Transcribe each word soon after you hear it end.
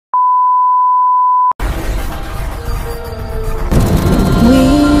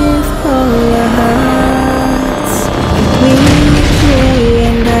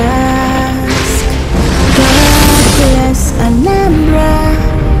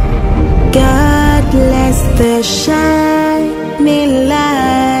the shining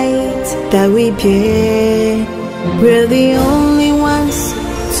light that we bear. We're the only ones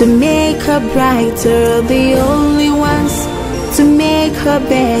to make her brighter, the only ones to make her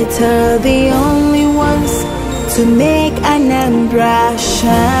better, the only ones to make Anambra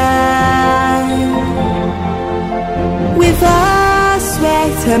shine. With our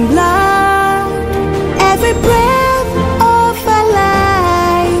sweat and blood, every breath of our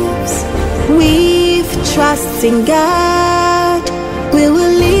lives, we've trust in God. We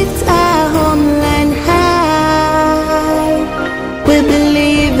will lift our homeland high. We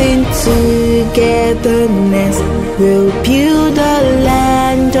believe in togetherness. We'll build a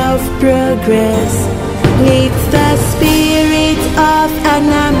land of progress. Lift the spirit of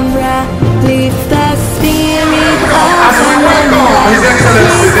Anambra. Lift the spirit of Anambra. Lift the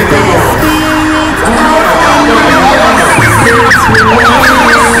spirit of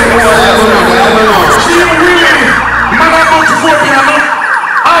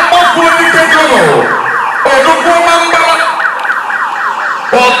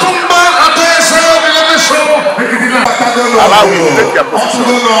Allow me to take your position.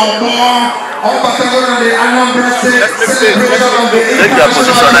 Take your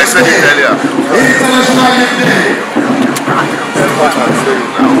position, I said it earlier. International Youth Day. That's what I'm saying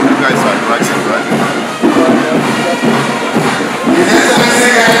now. You guys are relaxing, right? His Excellency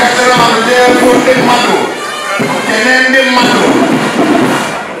Director of the Airport in Mado. Kenende Mado.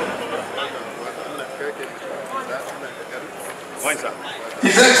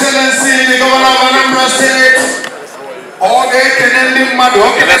 His Excellency the Governor of Anambra State. Okay, Kenende Mado.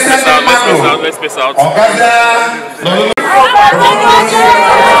 Okay, let's space out.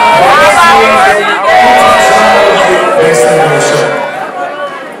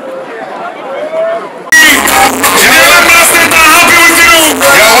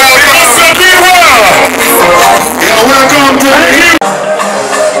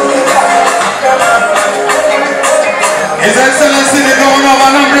 His Excellency the Governor of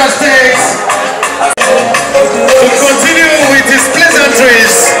Anambra State, to continue with his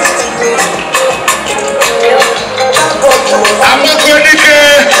pleasantries, Amakonike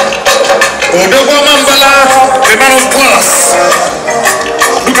Odogwamambala, the man of class.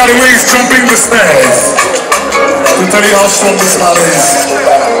 Look at the way he's jumping the stairs to tell you how strong this man is.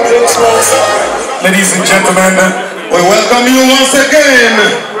 Ladies and gentlemen, we welcome you once again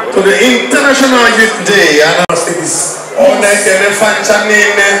to the International Youth Day. Anambra State is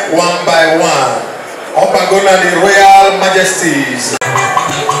one by one. Opagona the Royal Majesties.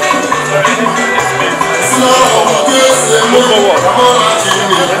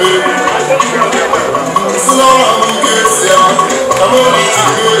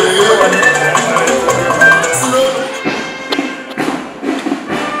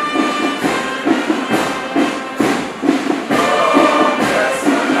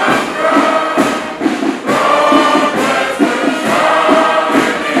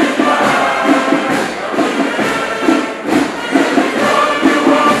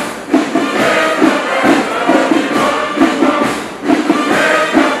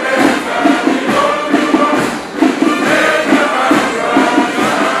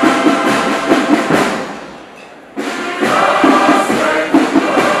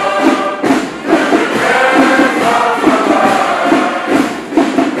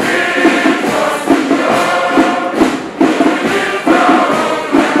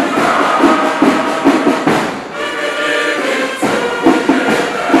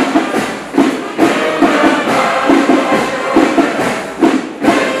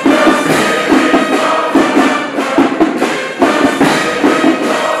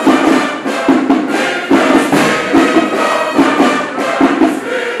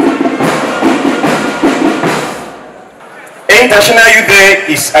 International Youth Day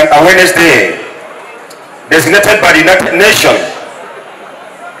is an awareness day designated by the United Nations.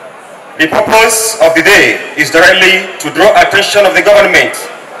 The purpose of the day is directly to draw attention of the government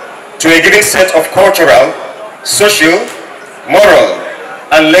to a given set of cultural, social, moral,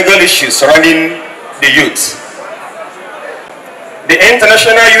 and legal issues surrounding the youth. The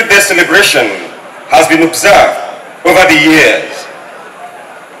International Youth Day celebration has been observed over the years.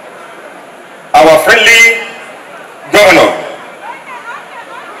 Our friendly governor,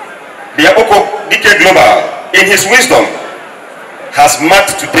 the Dike Global, in his wisdom, has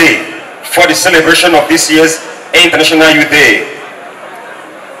marked today for the celebration of this year's International Youth Day.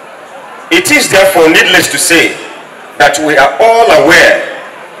 It is therefore needless to say that we are all aware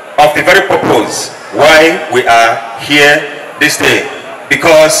of the very purpose why we are here this day,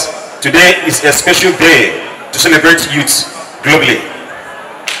 because today is a special day to celebrate youth globally.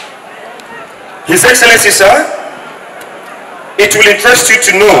 His Excellency, sir, it will interest you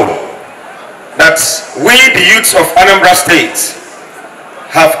to know that we, the youths of Anambra State,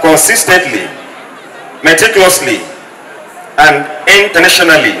 have consistently, meticulously, and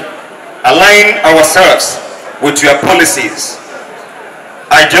internationally aligned ourselves with your policies,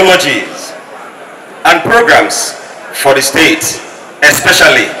 ideologies, and programs for the state,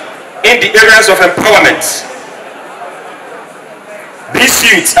 especially in the areas of empowerment. These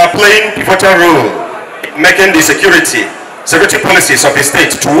youths are playing a pivotal role in making the security policies of the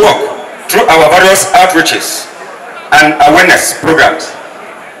state to work through our various outreaches and awareness programs.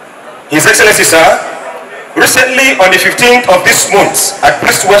 His Excellency, sir, recently on the 15th of this month at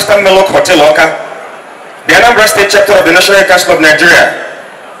Best Western Mellock Hotel, Oka, the Anambra State chapter of the National Council of Nigeria,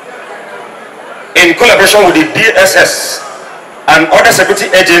 in collaboration with the DSS and other security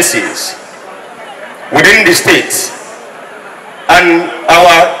agencies within the state and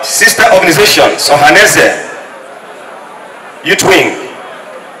our sister organizations, Ohaneze Youth Wing,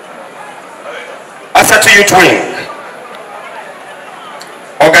 Asatu Youth Wing,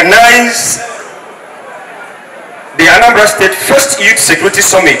 organized the Anambra State first Youth Security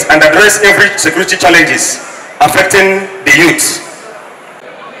Summit and address every security challenges affecting the youth.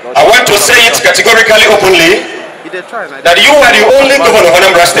 I want to say it categorically, openly, that you are the only governor of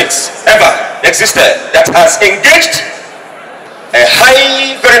Anambra State ever existed that has engaged a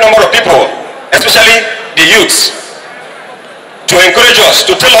very number of people, especially the youths, to encourage us,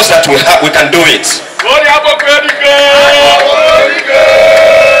 to tell us that we can do it.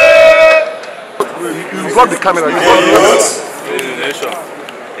 You got the camera.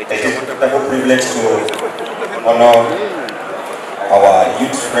 It is a wonderful privilege to honor our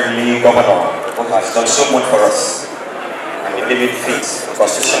youth-friendly governor who has done so much for us and we deem it fit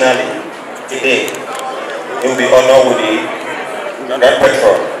constitutionally. Today, he will be honored with the Grand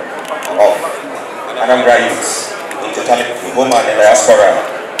Patron of Anambra youths in totality, home and the diaspora.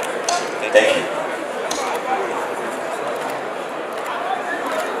 Thank you.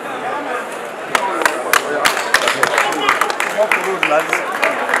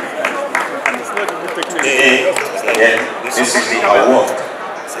 This is the award,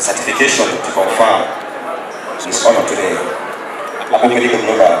 the certification to confirm this honor today. I'm going to give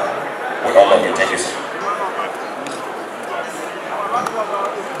with all of you. Thank you, sir.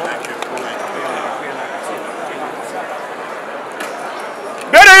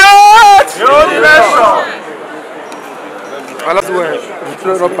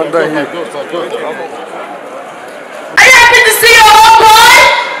 Are you happy to see your home boy?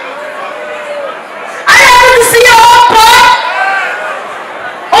 Are you happy to see your home boy?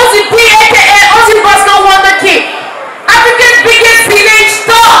 Ozzy P, aka Ozzy Bosco Wonder King, Africa's biggest village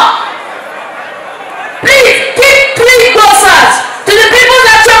store. Please keep 3 glossers to the people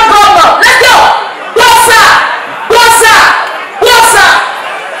that your governor. Let's go! Glosser! Glosser! Glosser!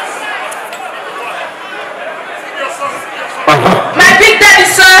 My big daddy,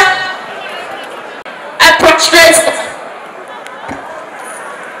 sir, I portray.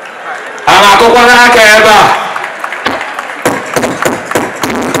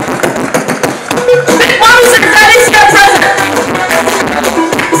 Mommy said that is your present.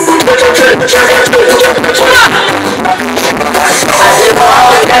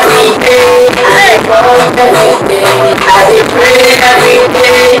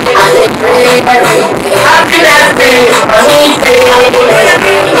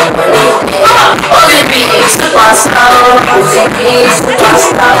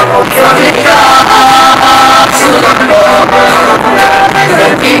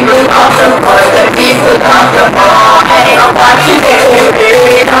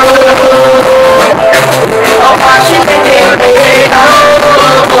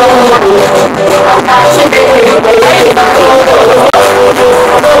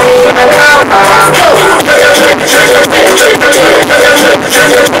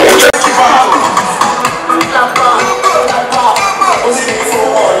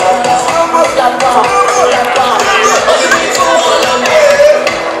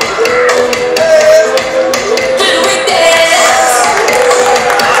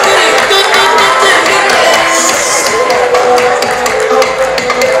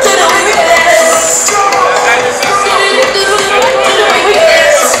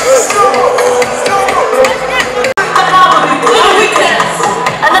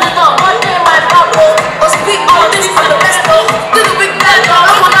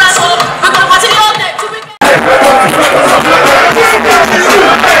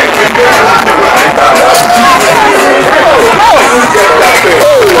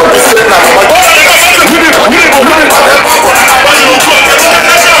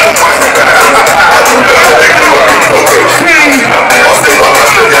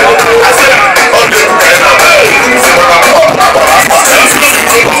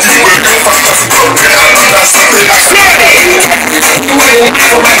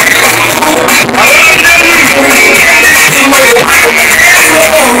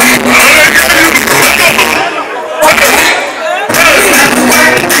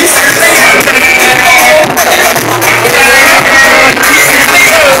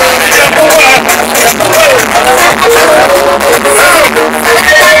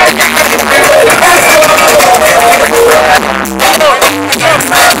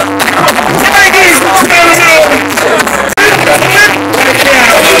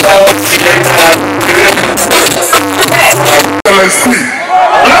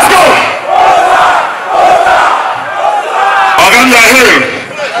 Let's go!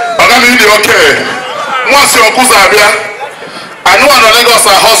 Okay. Once you're Kuzabia, I know I'm Lagos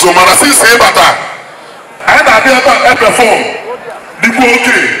a hustle, man. I see say better. I had a perform. The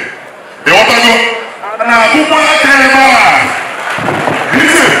okay. You want to go? And I go back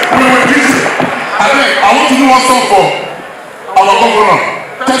Listen. I want to do one song for our governor.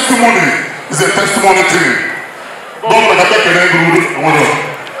 Testimony is a testimony thing. Don't let that get a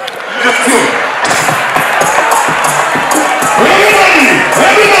just do. Everybody,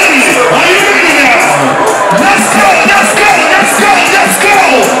 are you ready now? Let's go!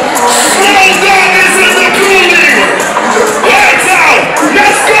 Slow down, this is the cooling! Lights out!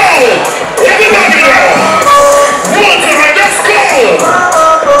 Let's go! Everybody now! Water, let's go!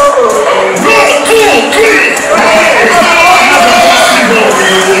 1, 2, 3!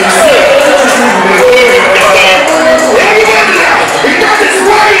 Everybody now! That is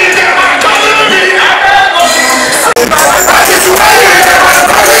right!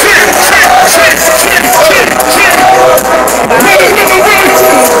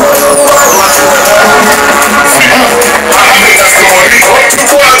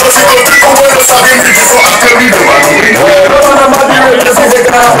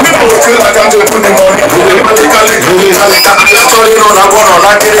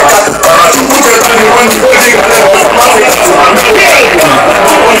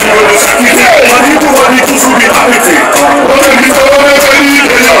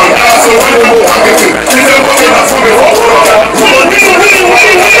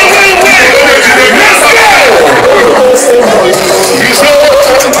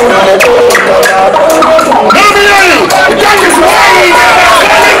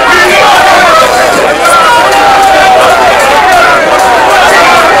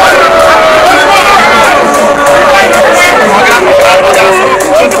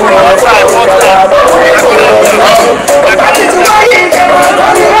 Hey,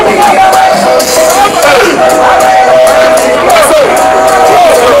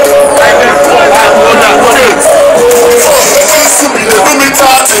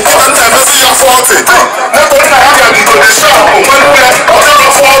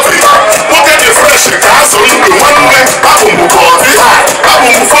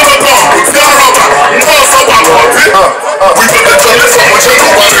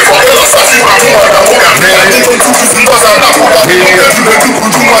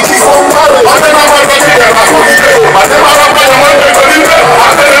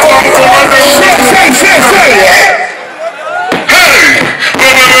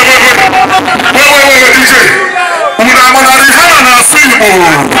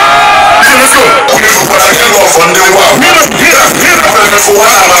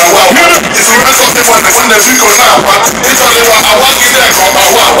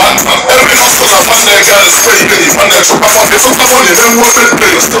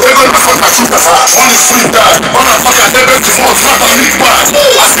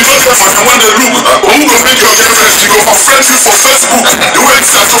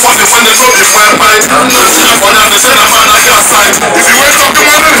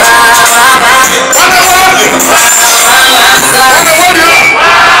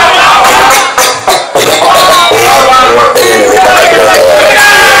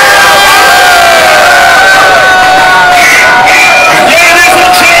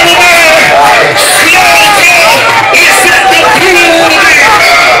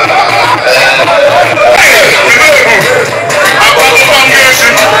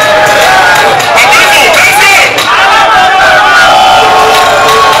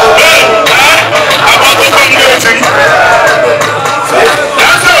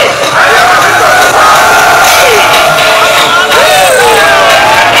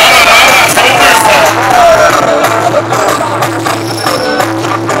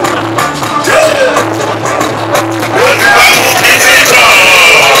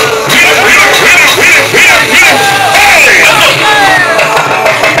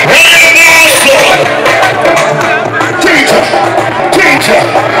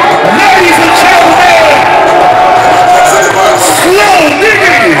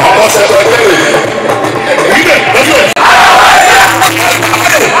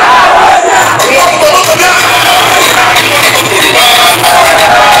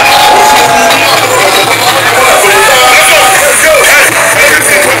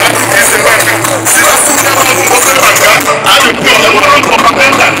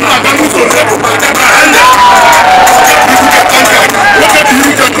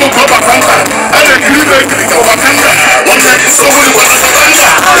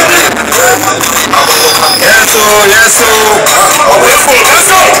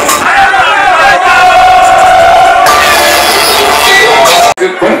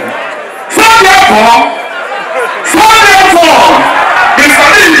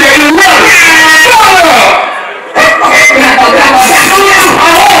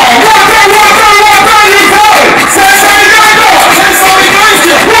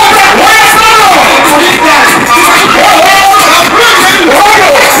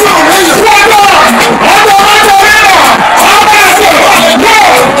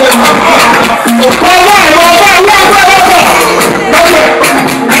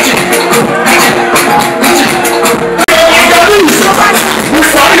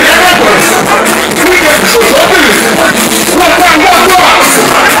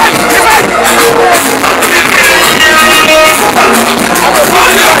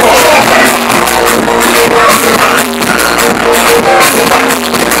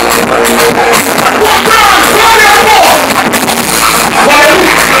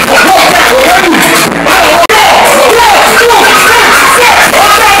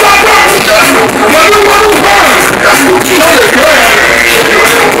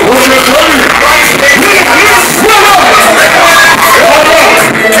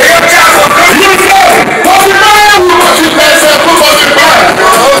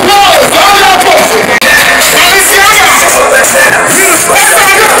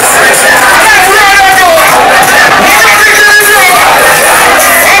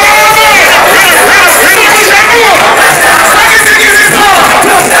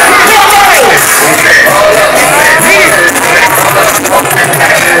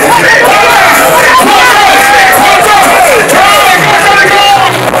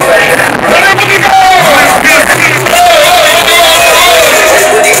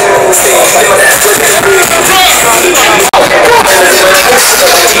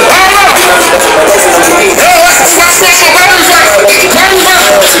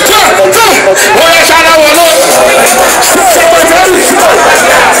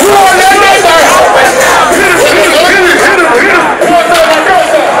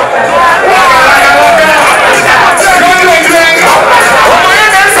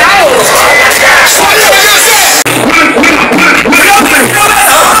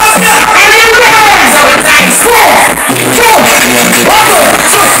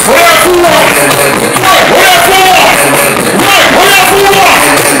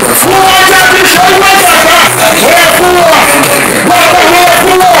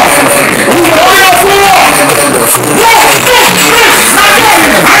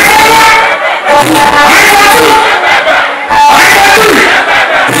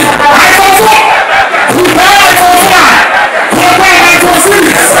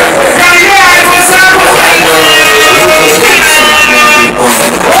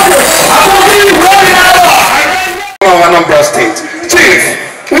 Anambra State. Chief,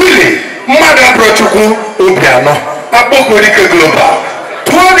 Willie, Anambra Chukwu Obiano, Abokodike Global.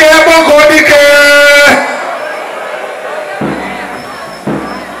 Tony Abokodike.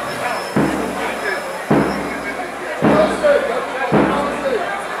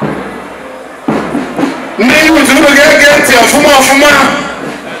 Ni utubu gẹ́gẹ́ fuma.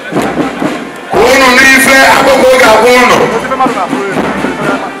 Kono nife Abokoga kono.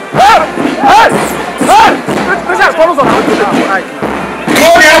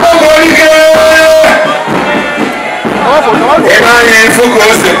 Tony Abokodike.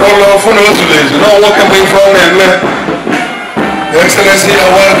 Focus the call of now welcome from Your Excellency, you're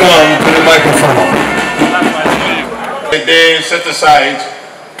welcome to the microphone. A day set aside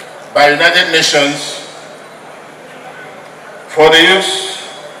by United Nations for the youth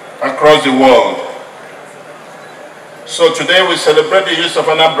across the world. So today we celebrate the youth of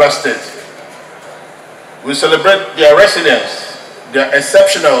Anambra State. We celebrate their resilience, their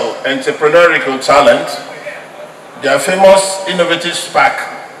exceptional entrepreneurial talent, their famous innovative spark,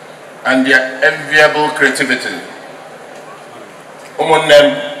 and their enviable creativity. Among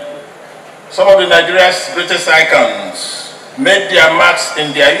them, some of the Nigeria's greatest icons made their marks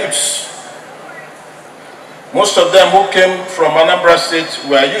in their youths. Most of them who came from Anambra State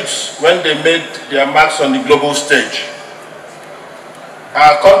were youths when they made their marks on the global stage.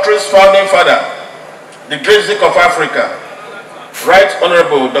 Our country's founding father, the great Zik of Africa, Right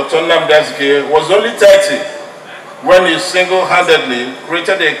Honorable Dr. Anambra, was only 30 when he single-handedly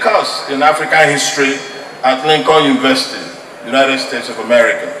created a course in African history at Lincoln University, United States of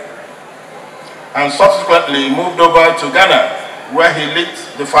America, and subsequently moved over to Ghana, where he lit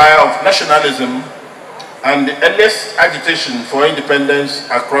the fire of nationalism and the earliest agitation for independence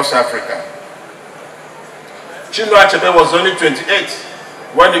across Africa. Chinua Achebe was only 28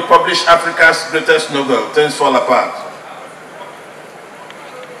 when he published Africa's greatest novel, Things Fall Apart.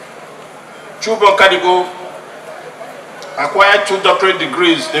 Chubo Kadigo acquired 2 doctorate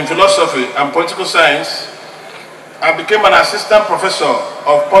degrees in philosophy and political science and became an assistant professor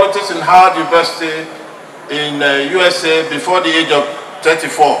of politics in Howard University in USA before the age of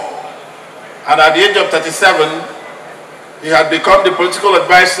 34. And at the age of 37, he had become the political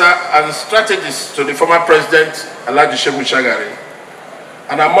advisor and strategist to the former president, Alhaji Shehu Shagari.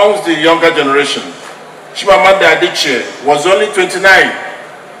 And amongst the younger generation, Chimamanda Adichie was only 29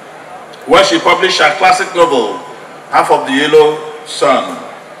 when she published her classic novel, Half of the Yellow Sun.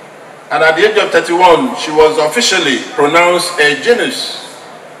 And at the age of 31, she was officially pronounced a genius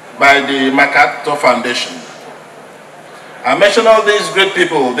by the MacArthur Foundation. I mention all these great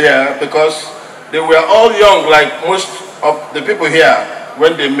people there because they were all young, like most of the people here,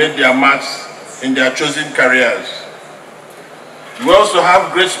 when they made their marks in their chosen careers. We also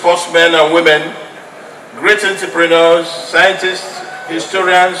have great sportsmen and women, great entrepreneurs, scientists,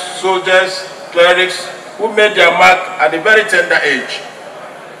 historians, soldiers, clerics, who made their mark at a very tender age.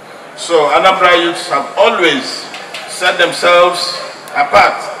 So Anambra youths have always set themselves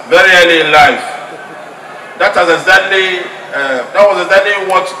apart very early in life. That was exactly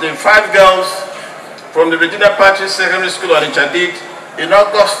what the 5 girls from the Regina Patrick Secondary School on Onitsha did in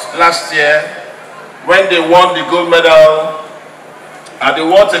August last year when they won the gold medal at the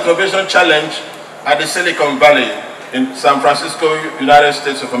World Technovation Challenge at the Silicon Valley in San Francisco, United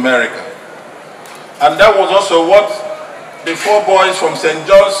States of America. And that was also what the 4 boys from St.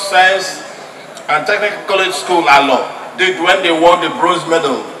 John's Science and Technical College School, Alo, did when they won the bronze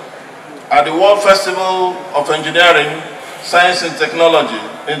medal at the World Festival of Engineering, Science and Technology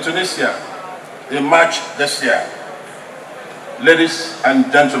in Tunisia in March this year. Ladies and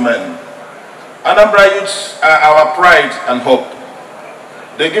gentlemen, Anambra youths are our pride and hope.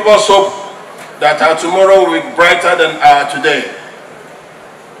 They give us hope that our tomorrow will be brighter than our today.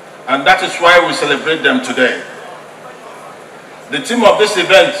 And that is why we celebrate them today. The theme of this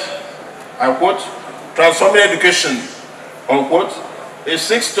event, I quote, transforming education, unquote, it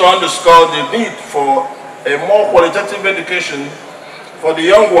seeks to underscore the need for a more qualitative education for the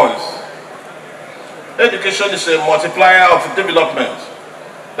young ones. Education is a multiplier of development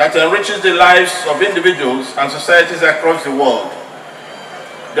that enriches the lives of individuals and societies across the world.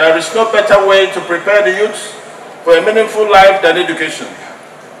 There is no better way to prepare the youth for a meaningful life than education.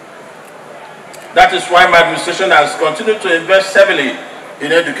 That is why my administration has continued to invest heavily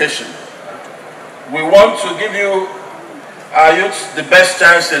in education. We want to give you, our youth, the best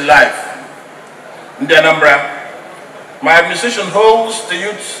chance in life. In the Anambra, my administration holds the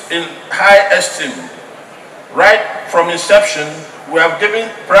youth in high esteem. Right from inception, we have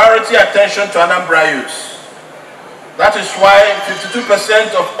given priority attention to Anambra youth. That is why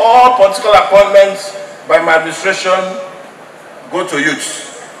 52% of all political appointments by my administration go to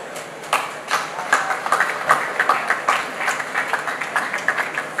youths.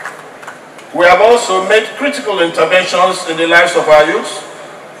 We have also made critical interventions in the lives of our youth,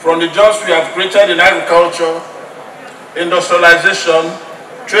 from the jobs we have created in agriculture, industrialization,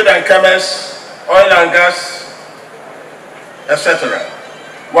 trade and commerce, oil and gas, etc.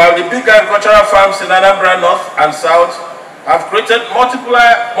 While the big agricultural farms in Anambra North and South have created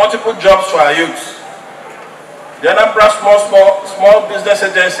multiple jobs for our youth. The Anambra Small Business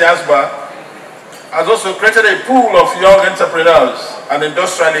Agency, ASBA, has also created a pool of young entrepreneurs and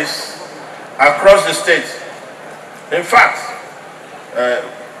industrialists across the state. In fact,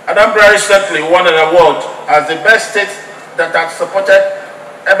 Anambra recently won an award as the best state that has supported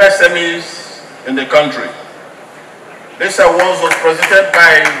MSMEs in the country. This award was presented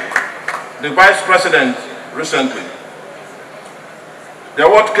by the Vice President recently. The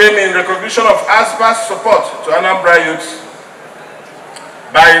award came in recognition of ASBA's support to Anambra youth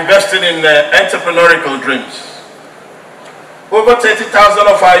by investing in entrepreneurial dreams. Over 30,000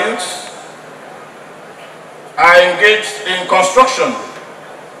 of our youths are engaged in construction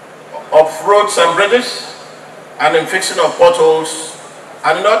of roads and bridges and in fixing of potholes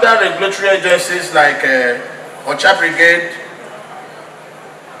and in other regulatory agencies like Ocha Brigade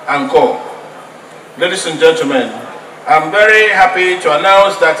and Co. Ladies and gentlemen, I'm very happy to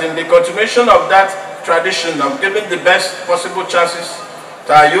announce that in the continuation of that tradition of giving the best possible chances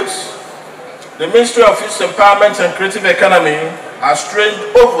to our youths, the Ministry of Youth Empowerment and Creative Economy has trained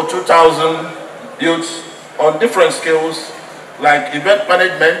over 2,000 youths on different skills like event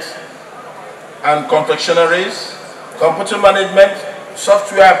management and confectionaries, computer management,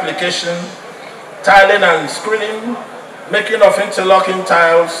 software application, tiling and screening, making of interlocking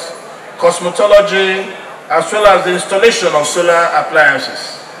tiles, cosmetology, as well as the installation of solar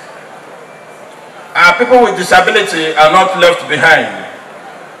appliances. Our people with disability are not left behind.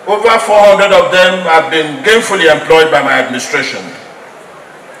 Over 400 of them have been gainfully employed by my administration.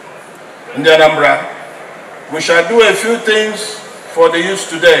 In the Anambra, we shall do a few things for the youth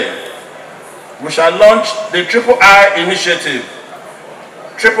today. We shall launch the Triple I initiative.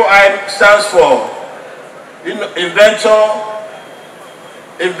 Triple I stands for Inventor,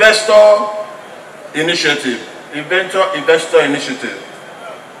 Investor, Initiative. Inventor, Investor, Initiative.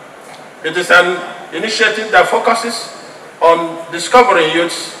 It is an initiative that focuses on discovering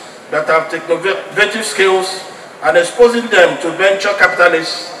youths that have innovative skills and exposing them to venture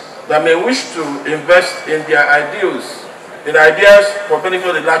capitalists that may wish to invest in their ideas for benefit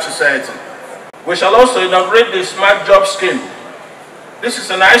of the large society. We shall also inaugurate the Smart Job Scheme. This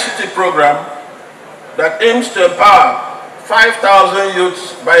is an ICT program that aims to empower 5,000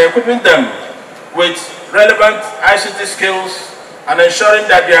 youths by equipping them with relevant ICT skills and ensuring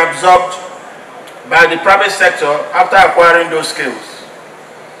that they are absorbed by the private sector after acquiring those skills.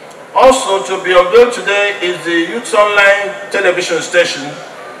 Also to be unveiled today is the Youth Online television station,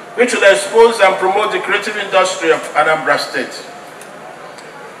 which will expose and promote the creative industry of Anambra State.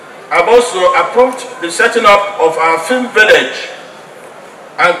 I've also approved the setting up of our Film Village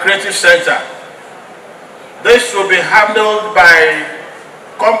and Creative Center. This will be handled by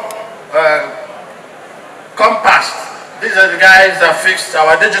Compass. These are the guys that fixed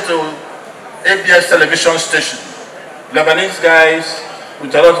our digital ABS television station. Lebanese guys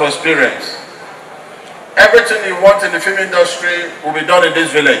with a lot of experience. Everything you want in the film industry will be done in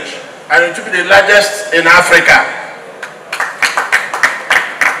this village, and it will be the largest in Africa.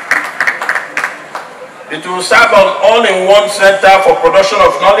 It will serve an all-in-one center for production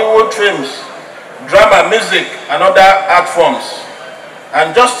of Nollywood films, drama, music, and other art forms.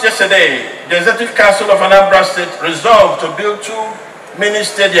 And just yesterday, the Executive Council of Anambra State resolved to build 2 mini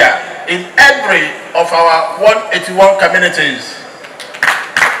stadia in every of our 181 communities.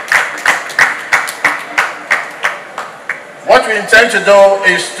 What we intend to do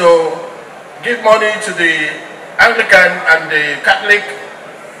is to give money to the Anglican and the Catholic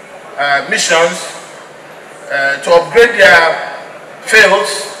missions to upgrade their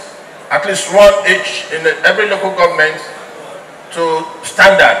fields, at least one each in every local government, to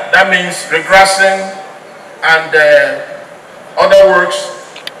standard. That means regrassing and other works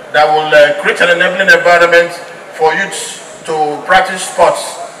that will create an enabling environment for youths to practice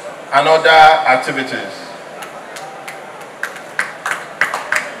sports and other activities.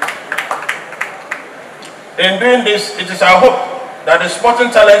 In doing this, it is our hope that the sporting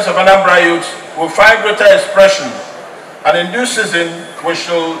talents of Anambra youth will find greater expression, and in due season we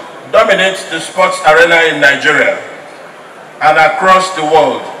shall dominate the sports arena in Nigeria and across the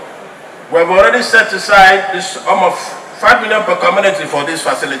world. We have already set aside this sum of 5 million per community for these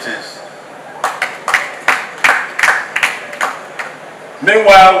facilities.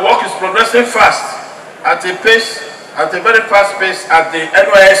 Meanwhile, work is progressing fast at a very fast pace at the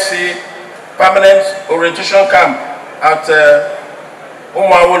NYSC Permanent Orientation Camp at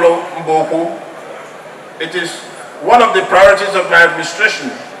Umawolo Mboku. It is one of the priorities of my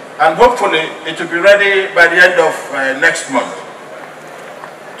administration, and hopefully it will be ready by the end of next month.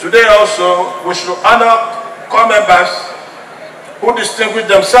 Today also, we should honor corps members who distinguished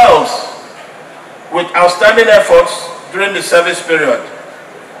themselves with outstanding efforts during the service period.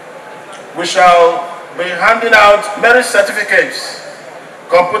 We shall be handing out merit certificates,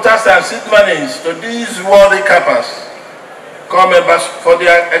 computers and seed monies to these worthy campers, corps members, for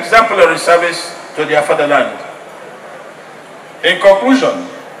their exemplary service to their fatherland. In conclusion,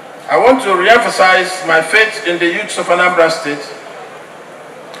 I want to re-emphasize my faith in the youths of Anambra State.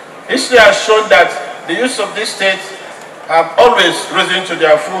 History has shown that the youths of this state have always risen to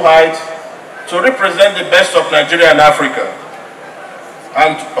their full height to represent the best of Nigeria and Africa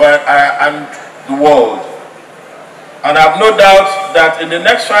and the world. And I have no doubt that in the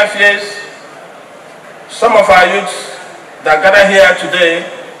next 5 years, some of our youths that gather here today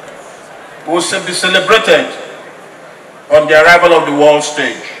will be celebrated on the arrival of the world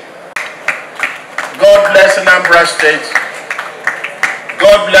stage. God bless Anambra State.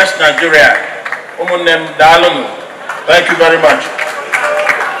 God bless Nigeria. Thank you very much.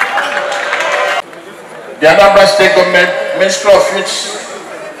 The Anambra State Government, Ministry of Youth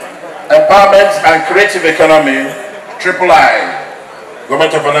Empowerment and Creative Economy, Triple I,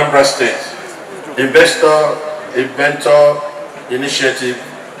 Government of Anambra State, Investor, Inventor, Initiative,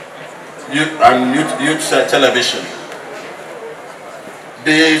 Youth Television.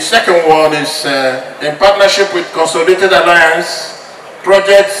 The second one is in partnership with Consolidated Alliance,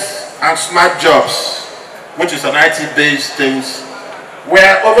 Projects and Smart Jobs. which is an IT-based thing,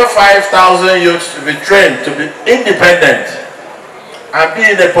 where over 5,000 youths will be trained to be independent and be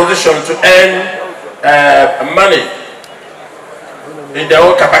in a position to earn money in their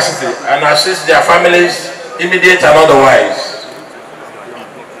own capacity and assist their families, immediate and otherwise.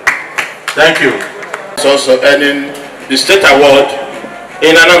 Thank you. It's also earning the state award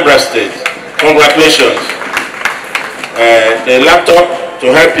in Anambra State. Congratulations. The laptop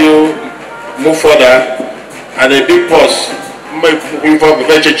to help you move further and a big purse.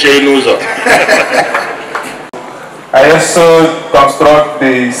 I also construct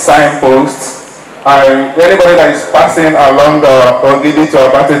the signposts. Anybody that is passing along the Ogidi to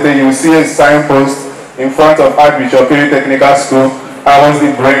Abatete, you will see a signpost in front of Archbishop Technical School. I was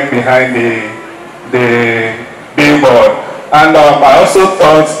the brain behind the billboard. And I also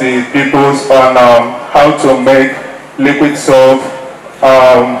taught the peoples on how to make liquid soap,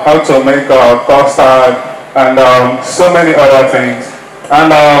 how to make custard, and so many other things.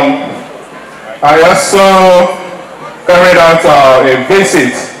 And I also carried out a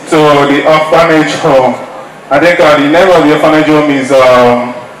visit to the orphanage home. I think the name of the orphanage home is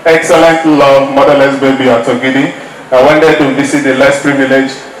Excellent Love Motherless Baby at Ogidi. I went there to visit the less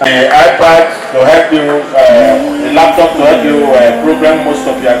privileged. The iPad to help you, the laptop to help you program most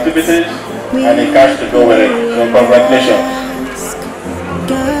of your activities, and the cash to go with it. So congratulations.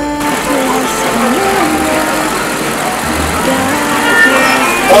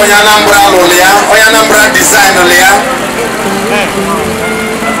 Anambra design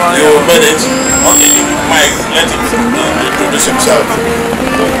You made it. Okay, Mike, let him introduce himself.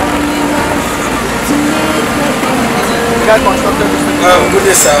 Good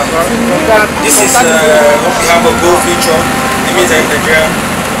day, sir. This is on behalf of Go Future, limited in Nigeria,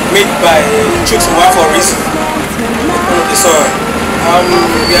 made by Chooks Waforis. So,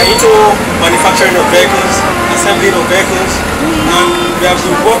 we are into manufacturing of vehicles, assembling of vehicles, and we have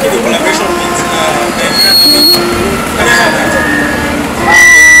been working in collaboration with Nigerian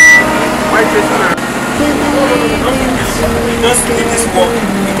just doing this work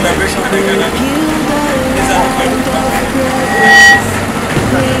in collaboration with Nigerian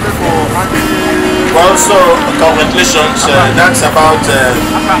Well, so congratulations. That's about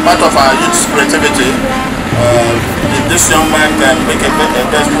part of our youth's creativity. If this young man can make a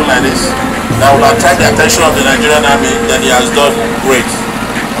textbook like this that will attract the attention of the Nigerian army, then he has done great.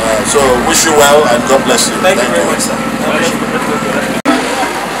 So wish you well and God bless you. Thank you very much, sir.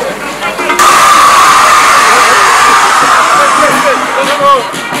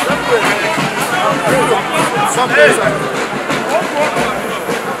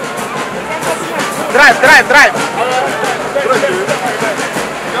 Drive.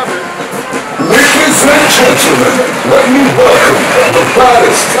 Ladies and gentlemen, let me welcome the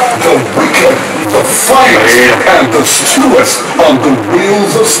baddest, the wicked, the finest, and the stewardess on the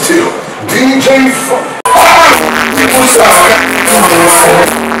wheels of steel, DJ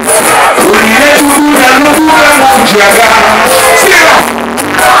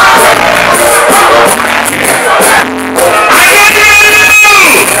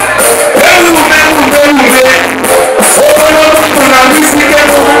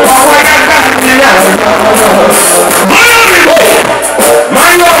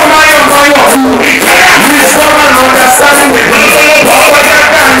Mayo.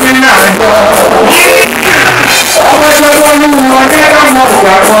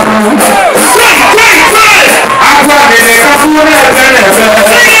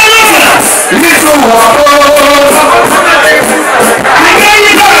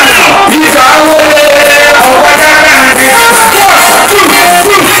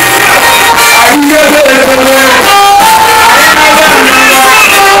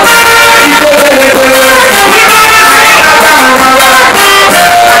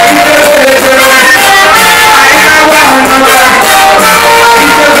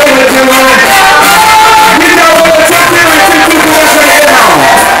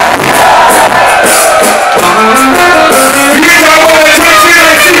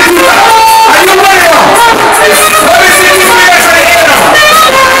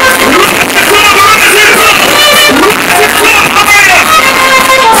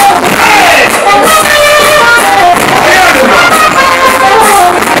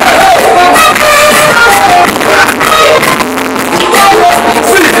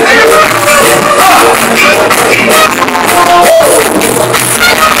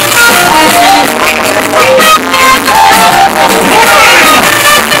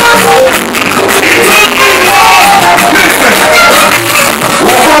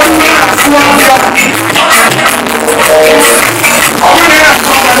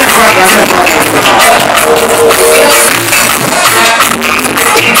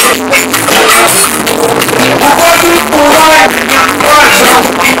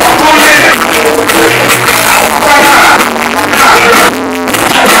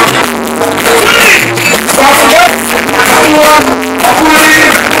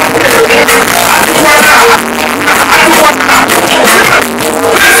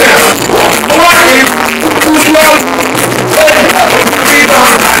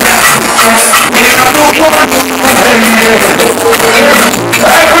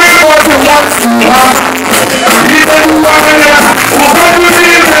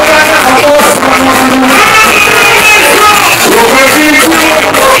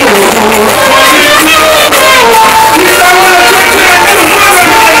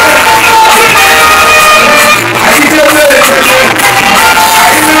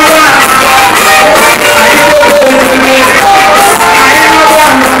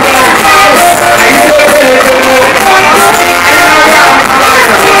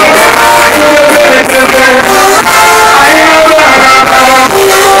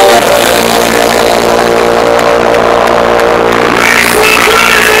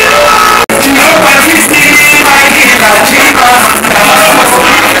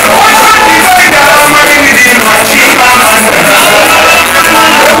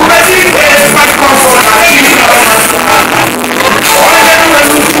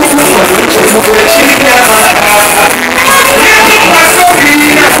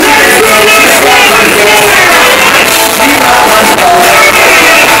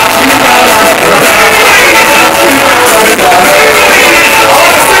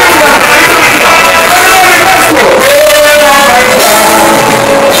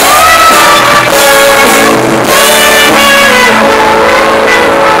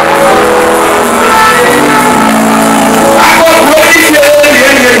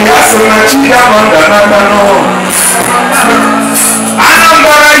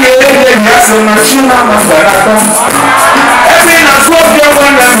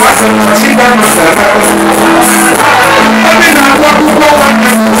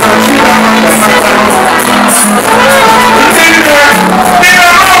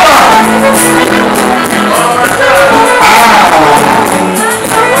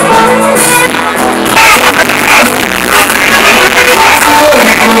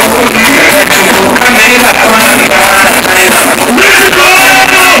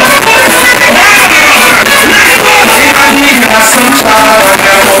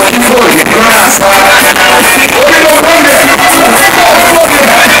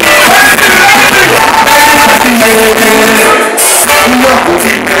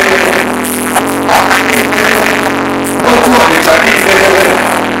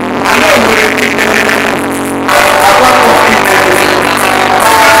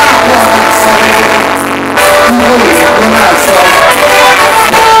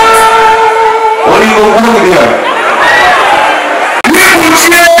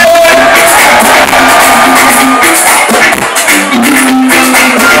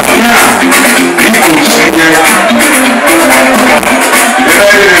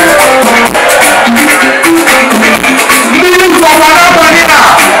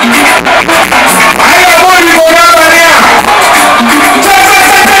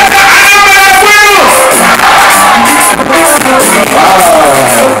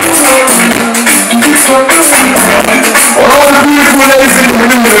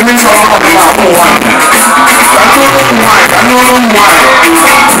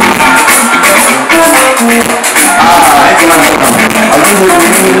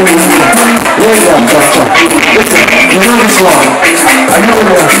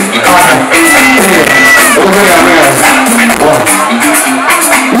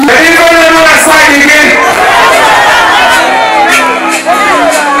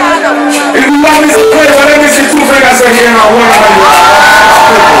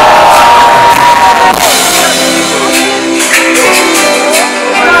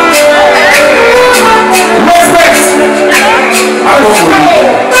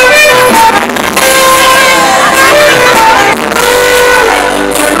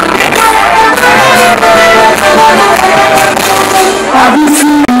 Have you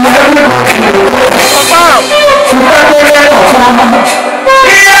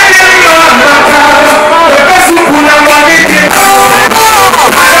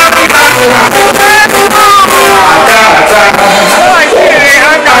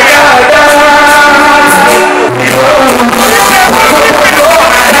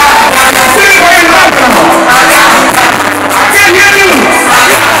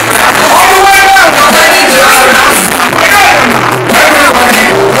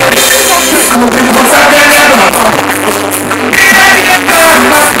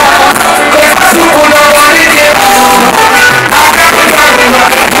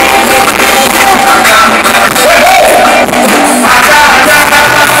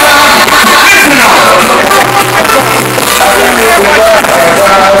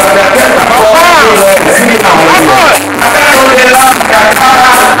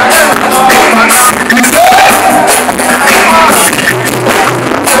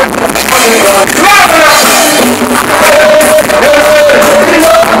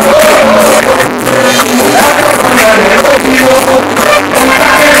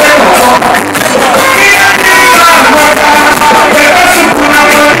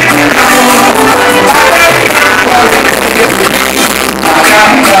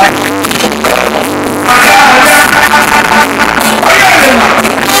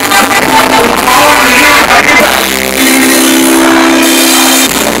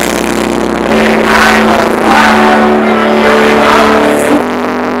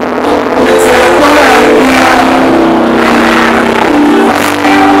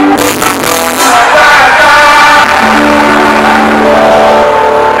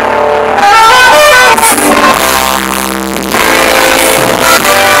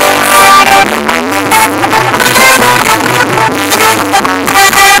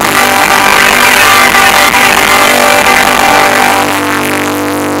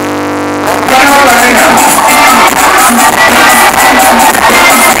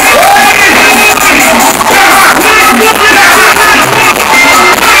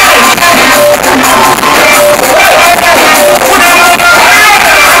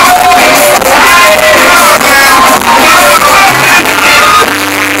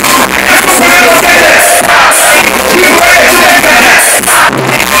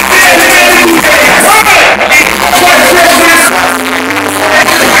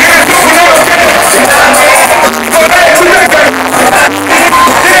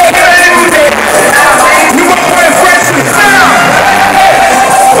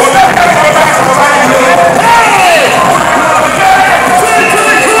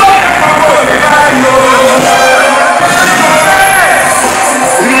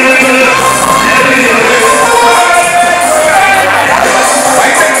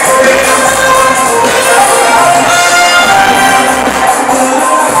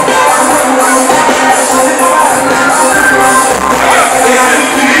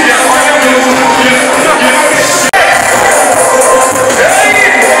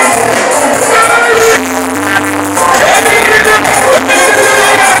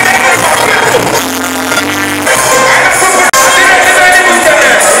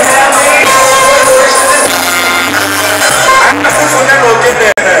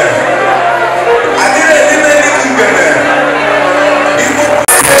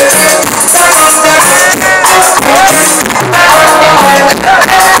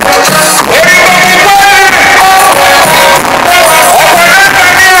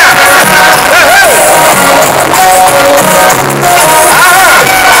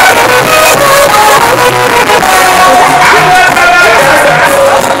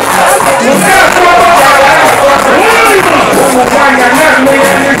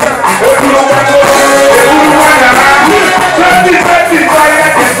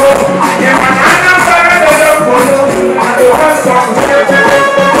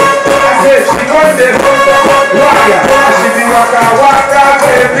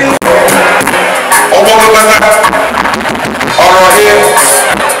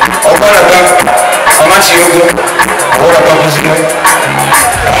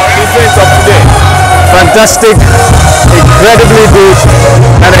Event of today. Fantastic, incredibly good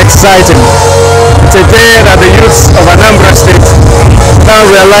and exciting. Today that the youths of Anambra State now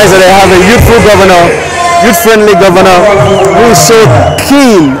realize that they have a youthful governor, youth-friendly governor who is so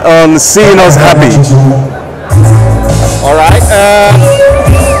keen on seeing us happy. All right.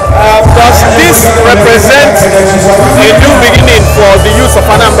 Does this represent a new beginning for the youth of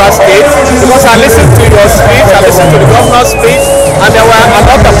Anambra State? Because I listened to your speech, I listened to the governor's speech, and there were a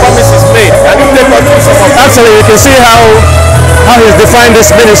lot of promises made. Can you take us through some of them? Actually, you can see how he's defined this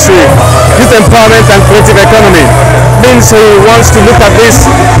ministry. Youth empowerment and creative economy means he wants to look at this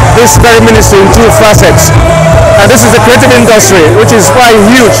very ministry in two facets. And this is the creative industry, which is quite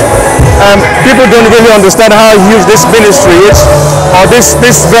huge. People don't really understand how huge this ministry is, or this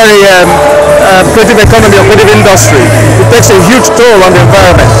very creative economy or creative industry. It takes a huge toll on the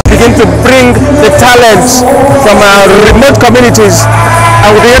environment. Begin to bring the talents from our remote communities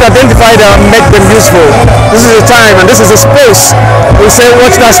and we begin to identify them and make them useful. This is the time and this is the space. We say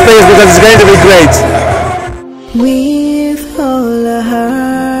watch that space because it's going to be great. With all our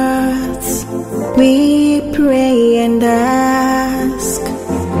hearts, we pray and ask,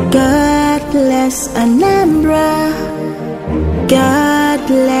 God bless Anambra, God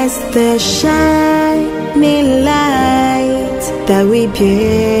bless the shining light that we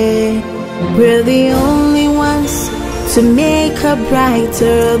bear. We're the only ones to make her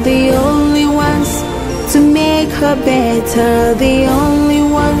brighter, the only ones to make her better, the only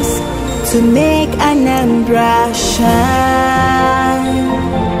ones to make Anambra shine.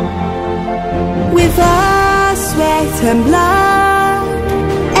 With our sweat and blood,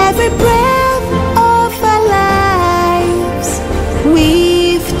 every breath of our lives,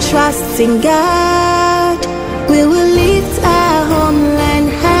 with trust in God, we will lift our homeland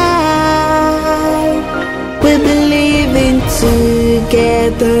high. We believe in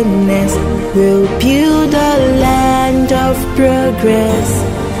togetherness, we'll build a land of progress.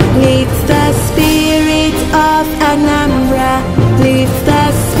 With the spirit of Anambra,